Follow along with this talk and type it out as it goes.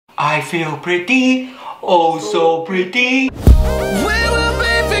I feel pretty, oh so pretty. We will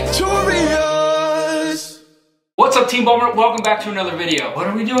be victorious. What's up, Team Balmert? Welcome back to another video. What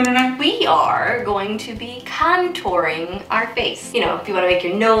are we doing tonight? We are going to be contouring our face. You know, if you want to make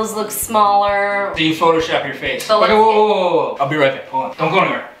your nose look smaller. So you Photoshop your face. So Okay, whoa. I'll be right back. Hold on. Don't go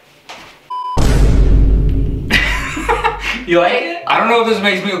anywhere. You like it? I don't know if this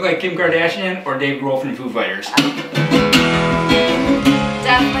makes me look like Kim Kardashian or Dave Grohl from Foo Fighters.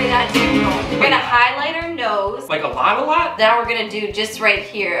 Definitely not Dave Grohl. We're gonna highlight our nose. Like a lot? Now we're gonna do just right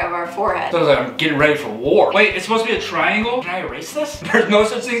here of our forehead. Sounds like I'm getting ready for war. Wait, it's supposed to be a triangle? Can I erase this? There's no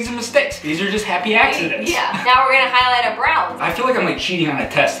such thing as mistakes. These are just happy accidents. Yeah. Now we're gonna highlight our brows. I feel like I'm like cheating on a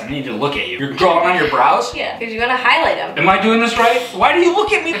test. I need to look at you. You're drawing on your brows? Yeah, because you're gonna highlight them. Am I doing this right? Why do you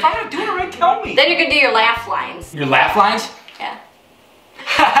look at me? If I'm not doing it right, tell me. Then you're gonna do your laugh lines. Your laugh lines? Yeah.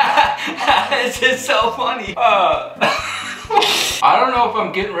 This is so funny. I don't know if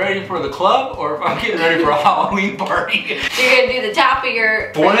I'm getting ready for the club or if I'm getting ready for a Halloween party. So you're gonna do the top of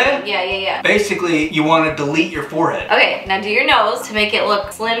your forehead? Yeah. Basically, you want to delete your forehead. Okay, now do your nose to make it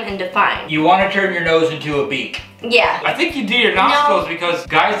look slim and defined. You want to turn your nose into a beak. Yeah. I think you do your nostrils because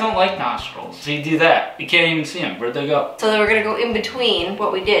guys don't like nostrils. So you do that. You can't even see them. Where'd they go? So then we're gonna go in between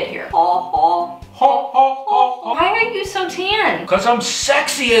what we did here. Why are you so tan? Because I'm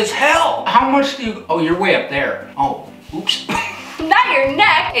sexy as hell. How much do you... Oh, you're way up there. Oh, oops. Not your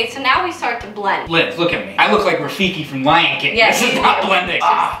neck. Okay, so now we start to blend. Liz, look at me. I look like Rafiki from Lion King. Yeah, this is not blending.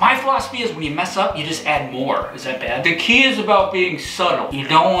 My philosophy is when you mess up, you just add more. Is that bad? The key is about being subtle. You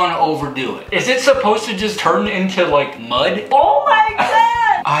don't want to overdo it. Is it supposed to just turn into like mud? Oh my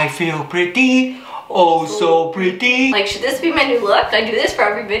god! I feel pretty. Oh, so pretty. Like, should this be my new look? Should I do this for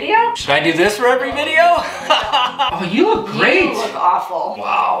every video? Should I do this for every video? Oh, you look great. You look awful.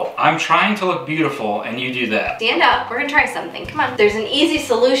 Wow. I'm trying to look beautiful and you do that. Stand up. We're gonna try something. Come on. There's an easy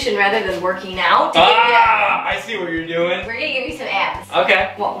solution rather than working out. I see what you're doing. We're gonna give you some abs.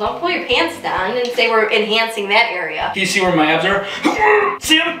 Okay. Well, don't pull your pants down and say we're enhancing that area. Can you see where my abs are?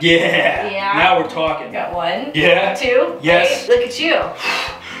 See them? Yeah. Yeah. Now we're talking. Got one. Yeah. Two. Yes. Look at you.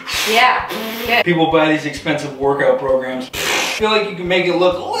 Yeah. Good. People buy these expensive workout programs. I feel like you can make it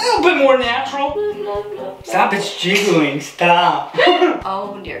look a little bit more natural. Stop, it's jiggling. Stop.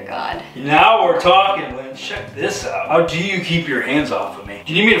 Oh dear God. Now we're talking, Lynn. Check this out. How do you keep your hands off of me?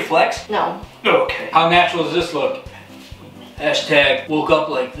 Do you need me to flex? No. Okay. How natural does this look? Hashtag woke up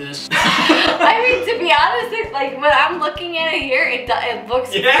like this. I mean, to be honest, like when I'm looking at it here, it looks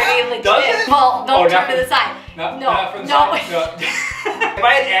pretty legit. Does it? Well, don't turn to the side. Not from the no. side. No. If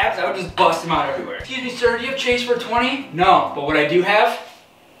I had abs, I would just bust them out everywhere. Excuse me, sir, do you have Chase for 20? No, but what I do have?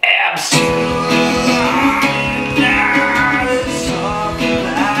 Abs.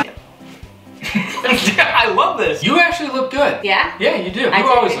 I love this. You actually look good. Yeah? Yeah, you do. You I did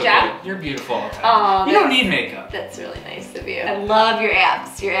always a look good job? good. You're beautiful all the time. Oh, you don't need makeup. That's really nice of you. I love your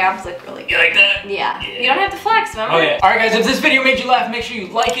abs. Your abs look really good. You like that? Yeah. You don't have to flex, remember? Oh yeah. Alright guys, if this video made you laugh, make sure you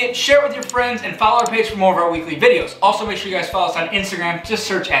like it, share it with your friends, and follow our page for more of our weekly videos. Also make sure you guys follow us on Instagram. Just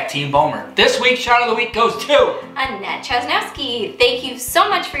search at Team Balmert. This week's shout of the week goes to Annette Chasnowski. Thank you so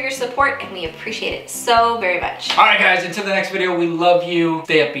much for your support, and we appreciate it so very much. Alright guys, until the next video, we love you.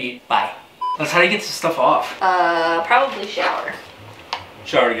 Stay upbeat. Bye. That's how you get this stuff off. Probably shower.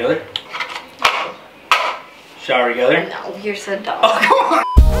 Shower together. Shower together. No, you're so dumb. Oh, come on.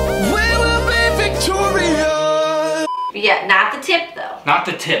 We will be victorious. Yeah, not the tip though. Not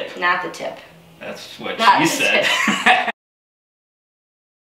the tip. Not the tip. That's what Not she the said. tip.